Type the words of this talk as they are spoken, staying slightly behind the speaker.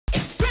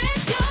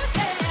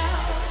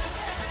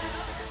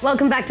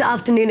Welcome back to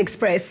Afternoon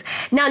Express.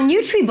 Now,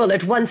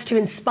 NutriBullet wants to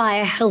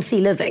inspire healthy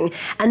living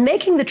and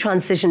making the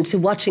transition to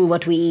watching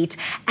what we eat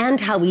and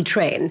how we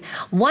train.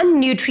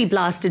 One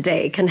NutriBlast a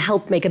day can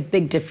help make a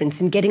big difference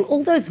in getting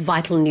all those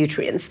vital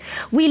nutrients.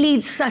 We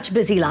lead such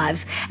busy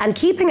lives, and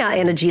keeping our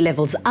energy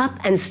levels up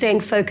and staying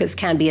focused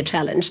can be a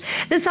challenge.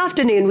 This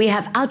afternoon, we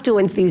have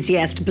outdoor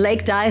enthusiast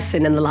Blake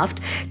Dyason in the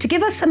loft to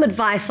give us some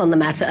advice on the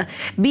matter,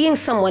 being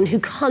someone who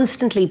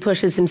constantly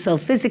pushes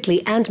himself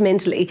physically and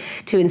mentally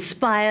to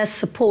inspire,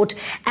 support,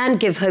 and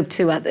give hope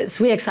to others.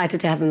 We're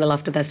excited to have him in the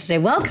loft with us today.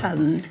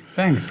 Welcome.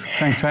 Thanks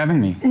for having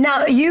me.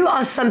 Now, you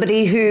are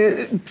somebody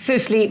who,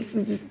 firstly,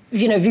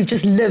 you've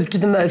just lived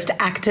the most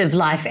active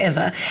life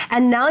ever,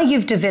 and now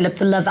you've developed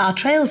the Love Our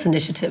Trails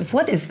initiative.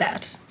 What is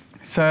that?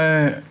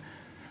 So,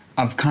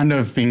 I've kind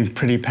of been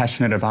pretty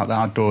passionate about the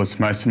outdoors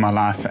most of my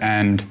life,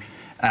 and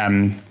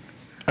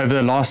over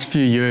the last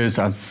few years,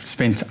 I've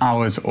spent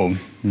hours or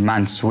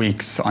months,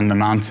 weeks on the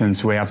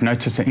mountains where I've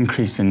noticed an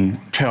increase in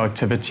trail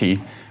activity,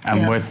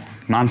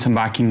 with mountain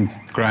biking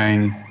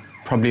growing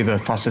probably the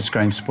fastest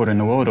growing sport in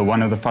the world, or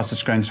one of the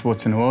fastest growing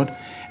sports in the world.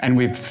 And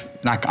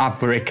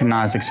I've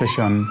recognized,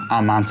 especially on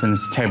our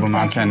mountains, Table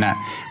Mountain,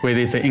 where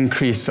there's an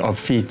increase of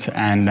feet,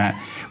 and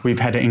we've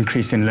had an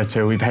increase in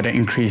litter, we've had an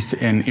increase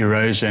in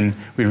erosion.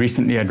 We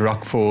recently had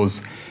rock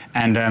falls.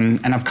 And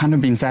I've kind of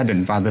been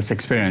saddened by this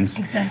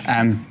experience,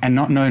 and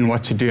not knowing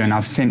what to do. And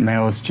I've sent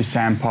mails to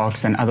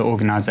sandparks and other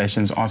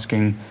organizations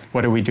asking,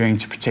 what are we doing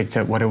to protect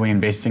it? What are we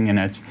investing in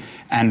it?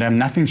 And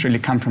nothing's really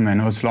come from it.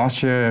 And it was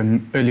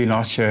early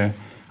last year,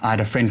 I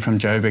had a friend from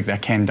Joburg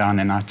that came down,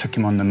 and I took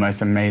him on the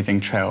most amazing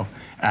trail.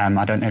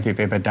 I don't know if you've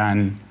ever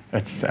done,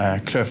 it's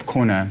Kloof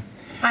Corner.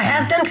 I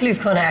have done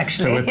Kloof Corner,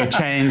 actually. So with the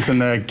chains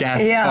and the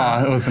gap,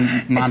 it was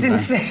It's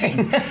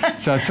insane.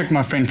 So I took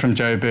my friend from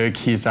Joburg.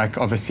 He's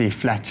obviously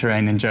flat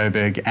terrain in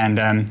Joburg,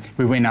 and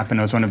we went up, and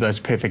it was one of those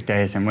perfect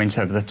days, and went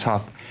over the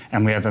top,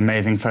 and we have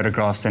amazing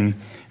photographs. And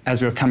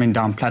as we were coming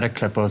down Platter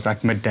Clip, it was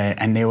like midday,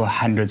 and there were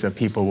hundreds of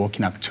people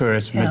walking up,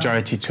 tourists,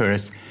 majority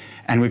tourists.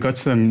 And we got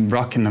to the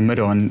rock in the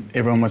middle, and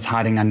everyone was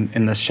hiding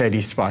in the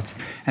shady spot.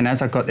 And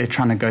as I got there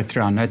trying to go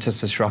through, I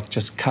noticed this rock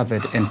just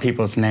covered in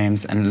people's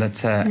names and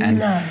litter.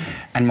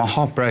 And my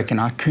heart broke, and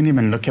I couldn't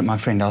even look at my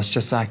friend. I was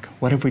just like,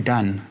 what have we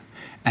done?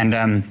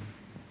 And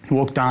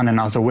walked down, and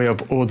I was aware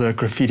of all the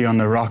graffiti on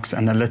the rocks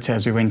and the litter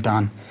as we went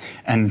down,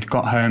 and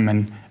got home,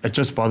 and it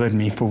just bothered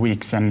me for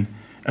weeks. And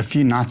a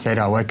few nights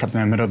later, I woke up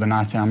in the middle of the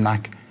night, and I'm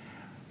like,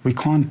 we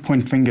can't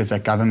point fingers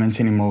at government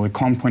anymore. We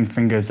can't point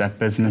fingers at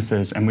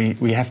businesses, and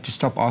we have to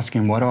stop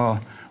asking what are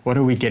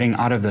we getting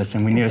out of this,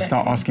 and we need to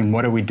start asking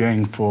what are we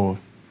doing for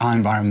our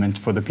environment,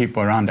 for the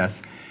people around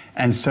us.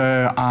 And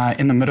so I,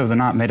 in the middle of the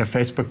night, made a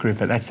Facebook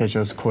group. At that stage, it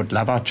was called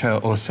Love Our Trail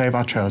or Save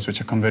Our Trails,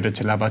 which I converted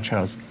to Love Our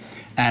Trails.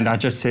 And I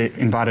just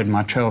invited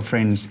my trail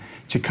friends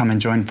to come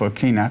and join for a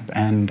cleanup.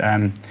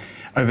 And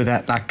over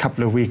that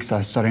couple of weeks,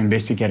 I started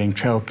investigating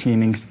trail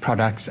cleaning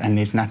products, and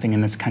there's nothing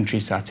in this country,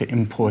 so I had to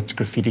import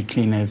graffiti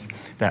cleaners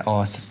that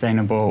are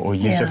sustainable or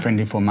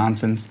user-friendly for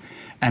mountains.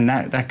 And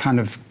that kind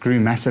of grew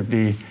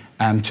massively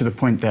to the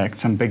point that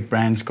some big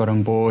brands got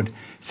on board,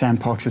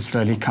 sandparks have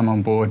slowly come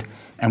on board,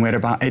 and we had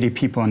about 80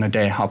 people on a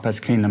day help us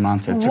clean the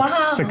mountain. It took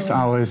 6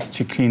 hours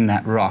to clean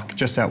that rock,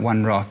 just that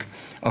one rock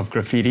of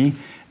graffiti,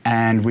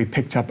 and we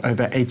picked up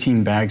over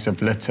 18 bags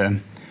of litter.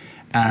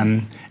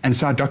 And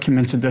so I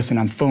documented this, and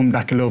I filmed a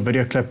little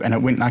video clip, and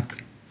it went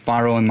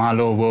viral in my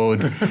little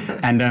world.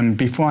 And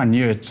before I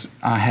knew it,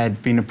 I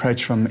had been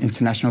approached from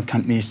international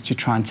companies to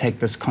try and take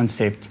this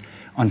concept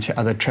onto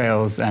other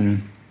trails.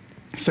 And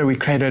so we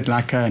created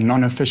a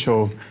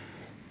non-official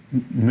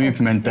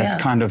movement that's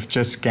kind of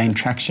just gained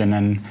traction.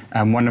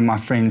 And one of my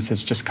friends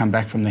has just come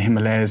back from the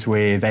Himalayas,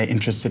 where they're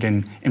interested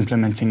in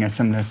implementing a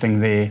similar thing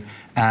there.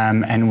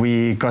 And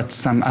we got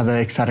some other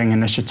exciting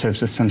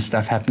initiatives with some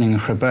stuff happening in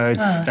Joburg.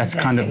 That's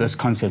kind of this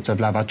concept of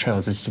Love Our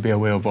Trails, is to be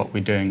aware of what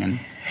we're doing.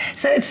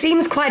 So it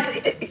seems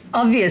quite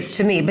obvious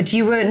to me, but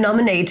you were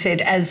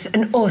nominated as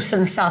an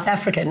awesome South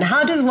African.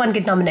 How does one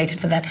get nominated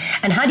for that?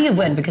 And how do you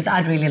win? Because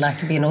I'd really like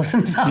to be an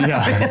awesome South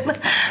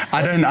African.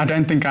 I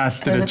don't think I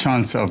stood a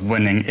chance of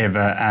winning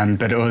ever,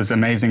 but it was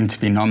amazing to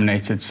be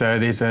nominated. So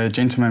there's a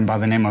gentleman by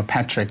the name of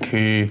Patrick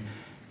who,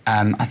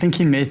 I think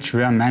he met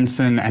Ria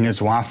Manson and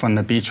his wife on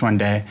the beach one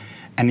day,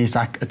 and he's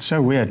like, it's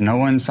so weird, no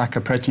one's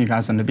approaching you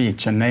guys on the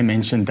beach. And they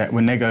mentioned that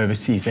when they go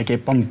overseas, they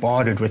get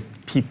bombarded with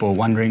people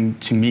wanting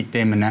to meet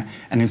them, and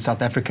in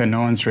South Africa,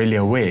 no one's really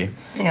aware.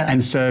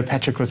 And so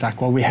Patrick was like,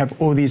 well, we have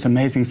all these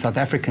amazing South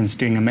Africans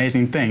doing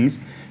amazing things,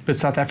 but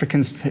South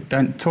Africans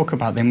don't talk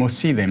about them or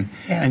see them.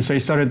 And so he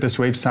started this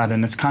website,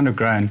 and it's kind of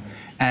grown.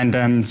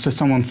 And so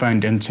someone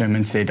phoned into him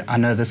and said, I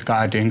know this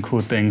guy doing cool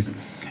things.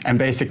 And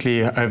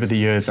basically, over the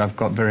years, I've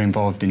got very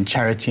involved in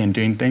charity and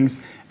doing things.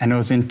 And it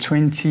was in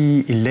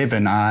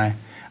 2011, I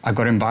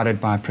got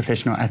invited by a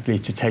professional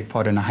athlete to take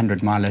part in a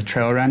 100-mile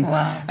trail run.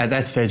 At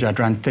that stage, I'd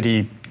run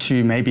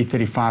 32, maybe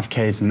 35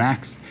 Ks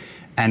max.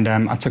 And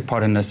I took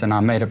part in this, and I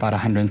made about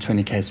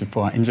 120 Ks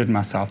before I injured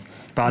myself.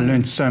 but I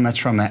learned so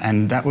much from it,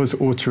 and that was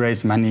all to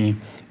raise money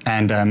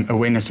and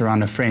awareness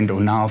around a friend, or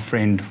now a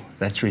friend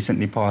that's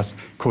recently passed,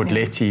 called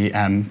Letty,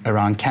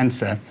 around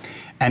cancer.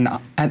 And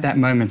at that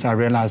moment, I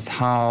realized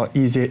how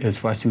easy it is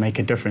for us to make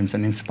a difference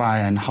and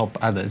inspire and help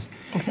others.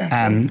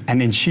 Exactly.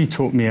 And then she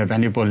taught me a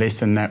valuable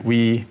lesson that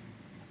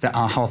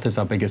our health is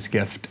our biggest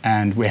gift,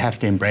 and we have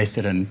to embrace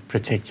it and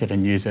protect it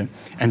and use it.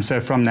 And so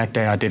from that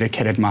day, I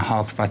dedicated my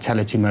health,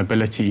 vitality,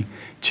 mobility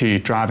to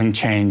driving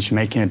change,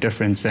 making a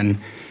difference. And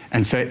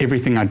so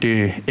everything I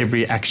do,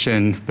 every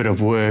action, bit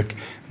of work,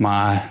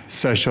 my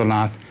social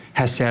life,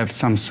 has to have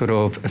some sort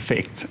of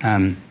effect.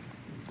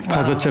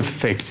 Positive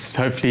effects,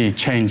 hopefully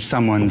change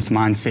someone's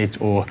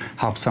mindset or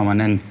help someone.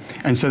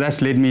 And so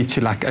that's led me to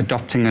like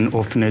adopting an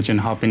orphanage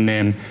and helping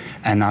them.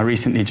 And I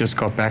recently just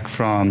got back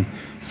from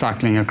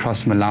cycling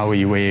across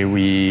Malawi, where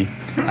we,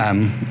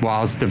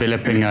 whilst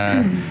developing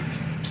a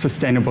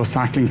sustainable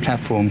cycling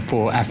platform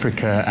for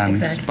Africa.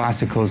 Exactly.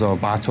 Bicycles are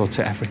vital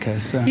to Africa.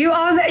 So. You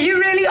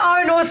really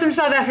are an awesome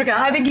South Africa.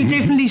 I think you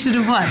definitely should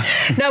have won.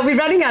 Now, we're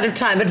running out of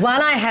time, but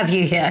while I have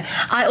you here,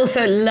 I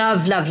also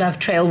love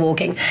trail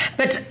walking.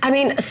 But, I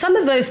mean, some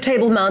of those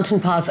Table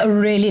Mountain paths are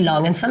really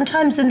long, and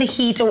sometimes in the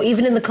heat or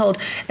even in the cold,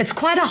 it's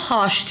quite a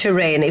harsh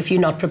terrain if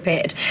you're not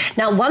prepared.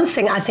 Now, one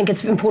thing, I think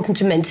it's important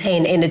to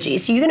maintain energy.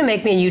 So you're going to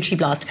make me a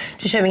NutriBlast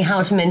to show me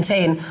how to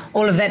maintain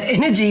all of that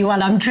energy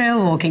while I'm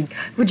trail walking.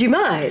 Would you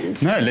mind?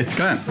 No, let's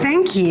go.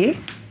 Thank you.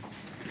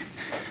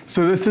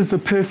 So this is the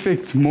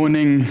perfect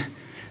morning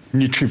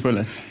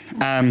NutriBullet.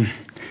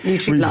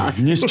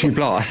 NutriBlast.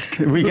 NutriBlast.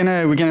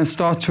 We're gonna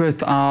start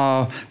with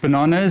our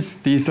bananas.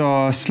 These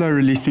are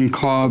slow-releasing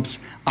carbs,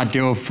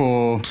 ideal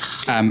for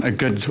a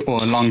good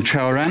or a long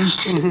trail run.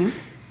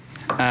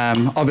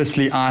 Mm-hmm.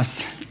 Obviously,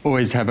 ice.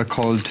 Always have a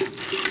cold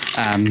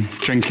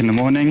drink in the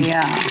morning.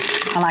 Yeah,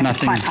 I like it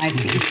quite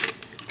icy.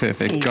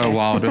 Perfect. Go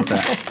wild with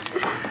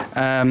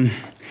that.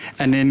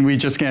 And then we're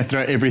just going to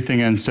throw everything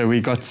in. So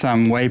we got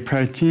some whey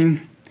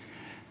protein,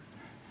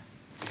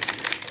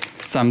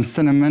 some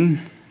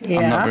cinnamon. Yeah.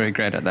 I'm not very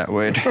great at that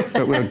word,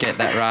 but we'll get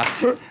that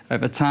right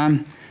over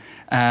time.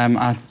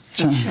 Our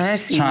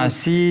chia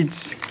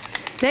seeds.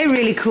 They're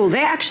really cool.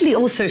 They actually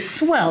also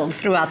swell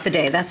throughout the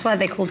day. That's why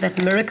they call that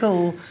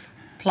miracle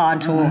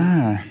plant or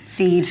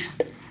seed.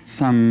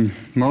 Some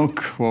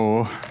milk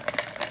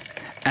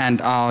and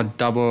our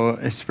double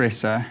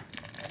espresso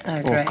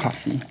or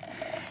coffee.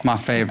 My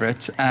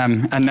favorite,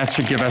 and that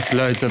should give us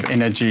loads of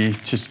energy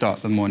to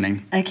start the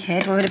morning.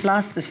 Okay, do you want me to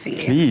blast this for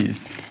you?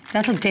 Please.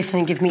 That'll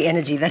definitely give me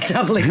energy, that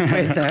double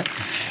espresso.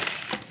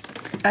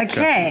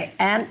 Okay,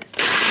 and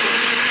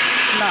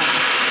blast.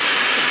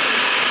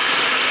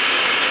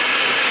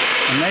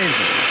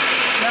 Amazing.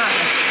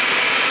 Nice.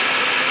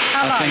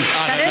 How long?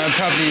 I don't know,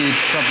 probably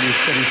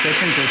 30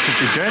 seconds, that should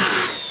be good.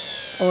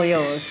 All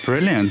yours.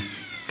 Brilliant.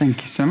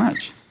 Thank you so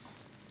much.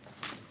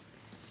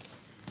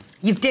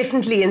 You've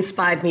definitely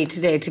inspired me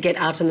today to get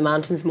out in the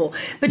mountains more,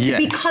 but to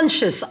be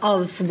conscious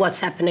of what's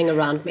happening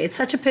around me. It's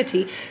such a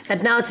pity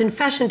that now it's in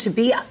fashion to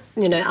be,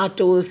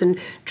 outdoors and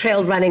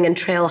trail running and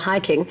trail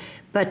hiking,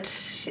 but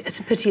it's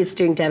a pity it's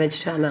doing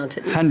damage to our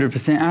mountains.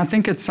 100%. I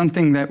think it's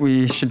something that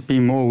we should be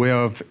more aware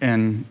of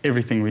in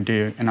everything we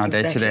do in our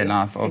day-to-day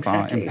life, of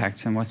our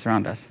impacts and what's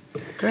around us.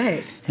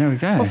 Great. Here we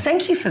go. Well,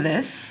 thank you for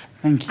this.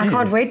 Thank you. I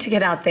can't wait to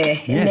get out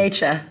there in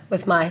nature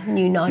with my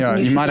new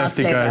NutriBlast you might have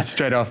to flavor. go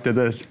straight after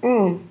this.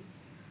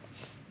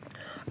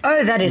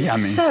 Oh, that is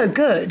yummy. So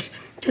good.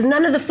 Because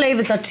none of the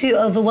flavors are too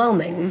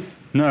overwhelming.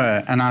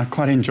 No, and I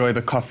quite enjoy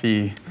the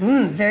coffee.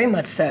 Very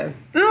much so.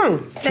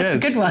 That's a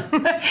good one.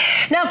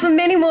 Now, for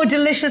many more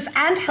delicious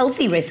and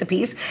healthy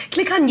recipes,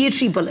 click on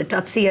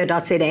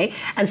NutriBullet.co.za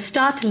and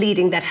start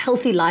leading that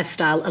healthy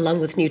lifestyle along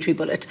with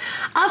NutriBullet.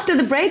 After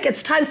the break,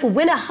 it's time for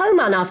Winner Home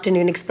on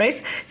Afternoon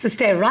Express, so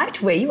stay right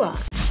where you are.